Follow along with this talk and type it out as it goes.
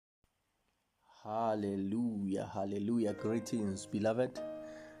Hallelujah, hallelujah. Greetings, beloved.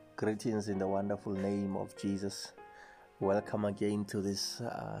 Greetings in the wonderful name of Jesus. Welcome again to this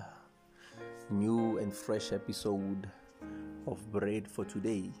new and fresh episode of Bread for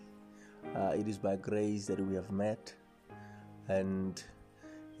Today. It is by grace that we have met, and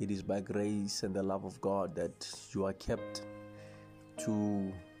it is by grace and the love of God that you are kept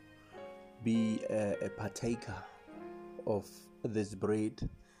to be a partaker of this bread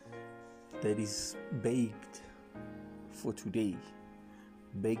that is baked for today,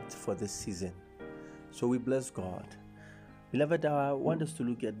 baked for this season. So we bless God. Beloved, I want us to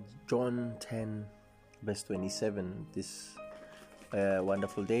look at John 10 verse 27 this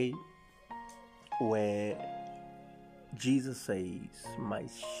wonderful day, where Jesus says, "My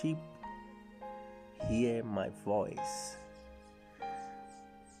sheep hear my voice.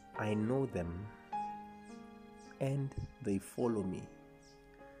 I know them and they follow me."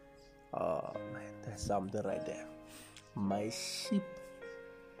 Oh man, that's something right there. My sheep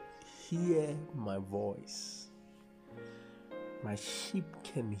hear my voice. My sheep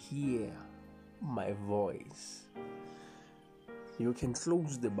can hear my voice. You can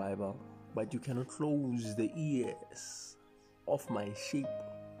close the Bible, but you cannot close the ears of my sheep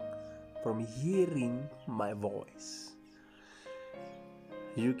from hearing my voice.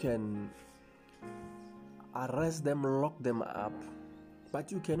 You can arrest them, lock them up,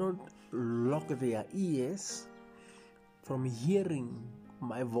 but you cannot lock their ears from hearing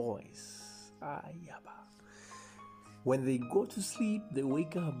my voice. When they go to sleep, they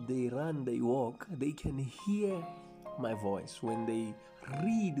wake up, they run, they walk, they can hear my voice. When they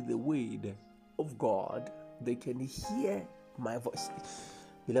read the word of God, they can hear my voice.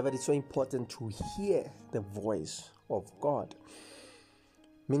 Beloved, it's so important to hear the voice of God.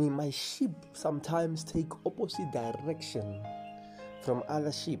 Meaning my sheep sometimes take opposite direction from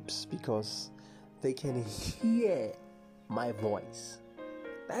other sheep because they can hear my voice.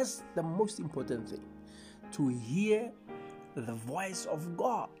 That's the most important thing, to hear the voice of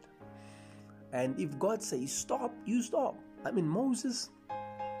God. And if God says stop, you stop. Moses,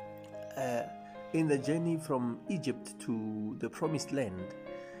 in the journey from Egypt to the promised land,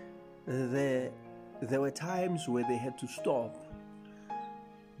 there were times where they had to stop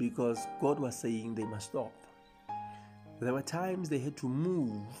because God was saying they must stop. There were times they had to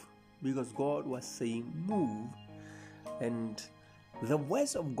move because God was saying move. And the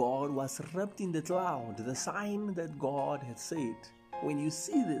voice of God was wrapped in the cloud, the sign that God had said, when you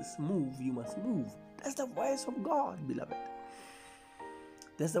see this, move, you must move. That's the voice of God, beloved.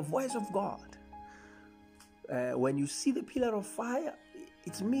 That's the voice of God. When you see the pillar of fire,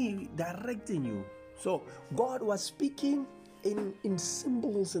 it's me directing you. So God was speaking in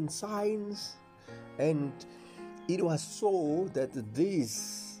symbols and signs, and it was so that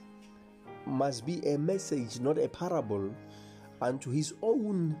this must be a message, not a parable, unto his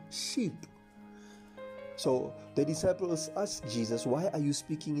own sheep. So the disciples asked Jesus, "Why are you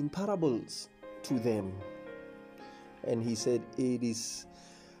speaking in parables to them?" And he said, "It is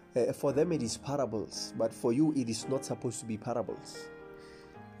for them it is parables, but for you it is not supposed to be parables."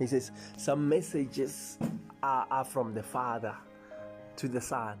 He says some messages are from the Father to the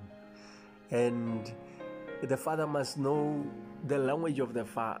Son, and the Father must know the language of the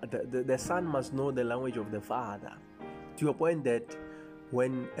Father. The Son must know the language of the Father, to a point that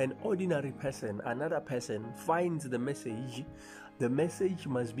when an ordinary person, another person, finds the message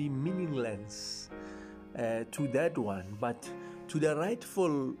must be meaningless to that one, but to the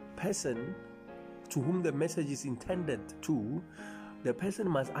rightful person to whom the message is intended to, the person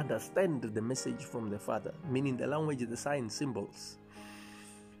must understand the message from the Father, meaning the language, the signs, symbols.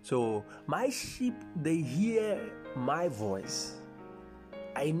 So my sheep, they hear my voice.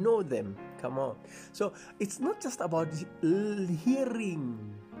 I know them. Come on. So it's not just about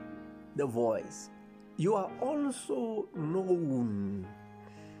hearing the voice. You are also known.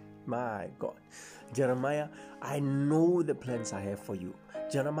 My God. Jeremiah, I know the plans I have for you.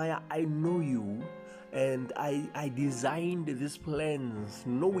 Jeremiah, I know you, and I designed these plans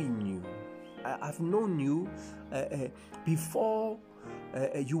knowing you. I've known you before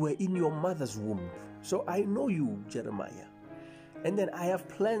you were in your mother's womb. So I know you, Jeremiah. And then I have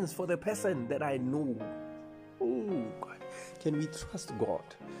plans for the person that I know. Oh God. Can we trust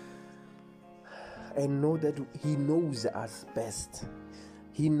God and know that He knows us best?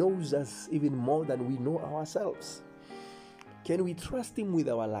 He knows us even more than we know ourselves. Can we trust Him with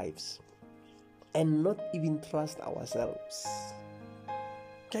our lives and not even trust ourselves?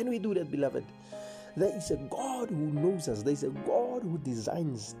 Can we do that, beloved? There is a God who knows us. There is a God who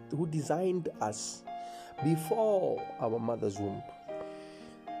designed us before our mother's womb.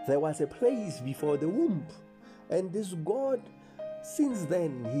 There was a place before the womb. And this God, since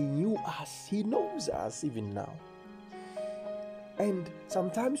then, He knew us. He knows us even now. And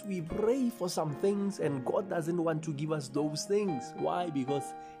sometimes we pray for some things and God doesn't want to give us those things. Why?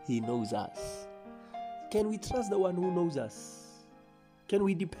 Because He knows us. Can we trust the one who knows us? Can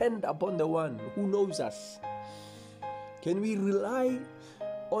we depend upon the one who knows us? Can we rely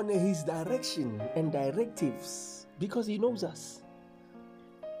on His direction and directives because He knows us?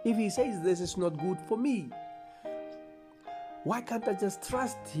 If He says this is not good for me, why can't I just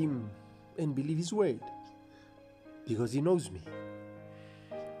trust Him and believe His word? Because He knows me.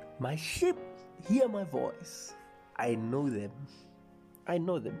 My sheep hear my voice. I know them. I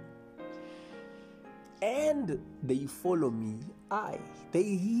know them. And they follow me. They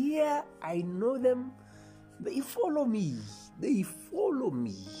hear, I know them. They follow me. They follow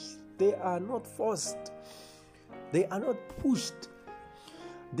me. They are not forced. They are not pushed.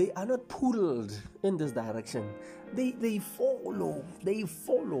 They are not pulled in this direction. They follow. They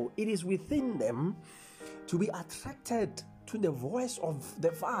follow. It is within them to be attracted to the voice of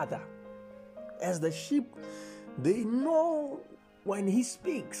the Father. As the sheep, they know when He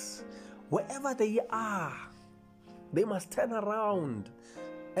speaks. Wherever they are, they must turn around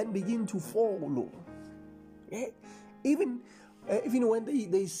and begin to follow. Yeah? Even when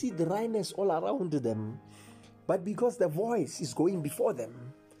they see dryness all around them, but because the voice is going before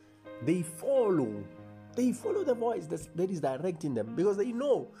them, they follow. They follow the voice that is directing them, because they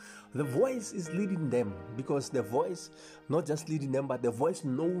know the voice is leading them. Because the voice, not just leading them, but the voice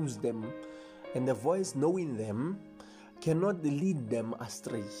knows them, and the voice knowing them cannot lead them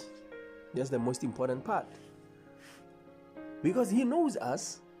astray. That's the most important part. Because He knows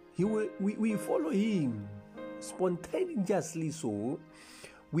us, we follow Him spontaneously so.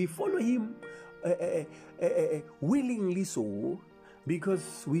 We follow Him willingly so,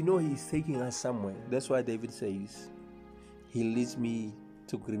 because we know He's taking us somewhere. That's why David says, He leads me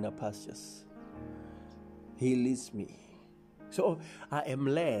to greener pastures. He leads me. So I am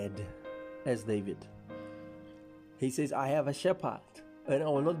led as David. He says, I have a shepherd, and I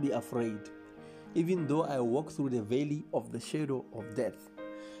will not be afraid. Even though I walk through the valley of the shadow of death,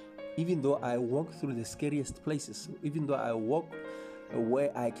 even though I walk through the scariest places, even though I walk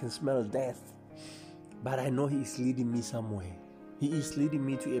where I can smell death, but I know He is leading me somewhere. He is leading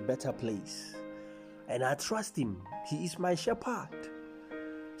me to a better place. And I trust Him. He is my shepherd.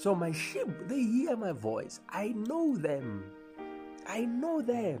 So my sheep, they hear my voice. I know them. I know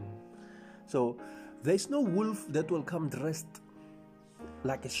them. So there's no wolf that will come dressed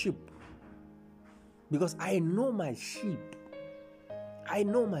like a sheep. Because I know my sheep. I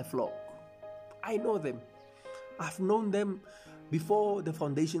know my flock. I know them. I've known them before the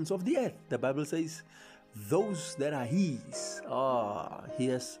foundations of the earth. The Bible says, those that are His,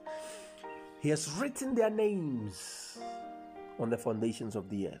 He has written their names on the foundations of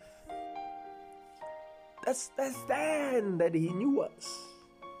the earth. That's then that He knew us.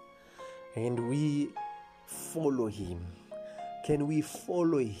 And we follow Him. Can we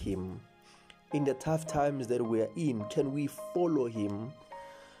follow Him in the tough times that we are in? Can we follow Him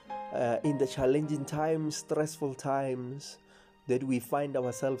in the challenging times, stressful times that we find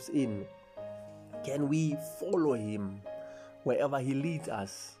ourselves in? Can we follow Him wherever He leads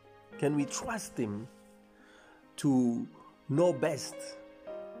us? Can we trust Him to know best?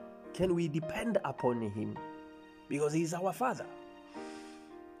 Can we depend upon Him? Because He is our Father.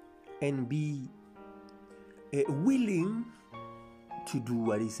 And be willing to do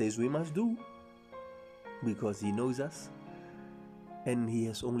what He says we must do, because He knows us and He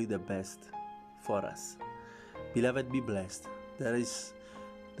has only the best for us. Beloved, be blessed. That is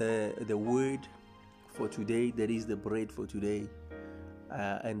the word for today. That is the bread for today.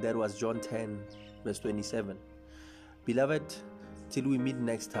 And that was John 10 verse 27. Beloved, till we meet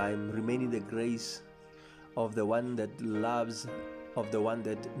next time, remain in the grace of the one that loves, of the one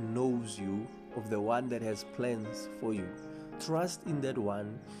that knows you, of the one that has plans for you. Trust in that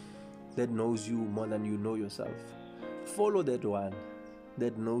one that knows you more than you know yourself. Follow that one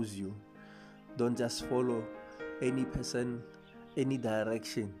that knows you. Don't just follow any person, any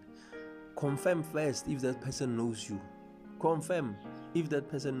direction. Confirm first if that person knows you. Confirm if that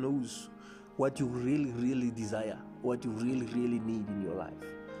person knows what you really, really desire, what you really, really need in your life,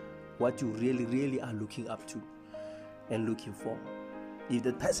 what you really, really are looking up to and looking for. If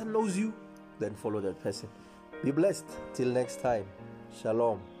that person knows you, then follow that person. Be blessed. Till next time.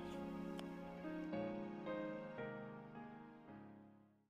 Shalom.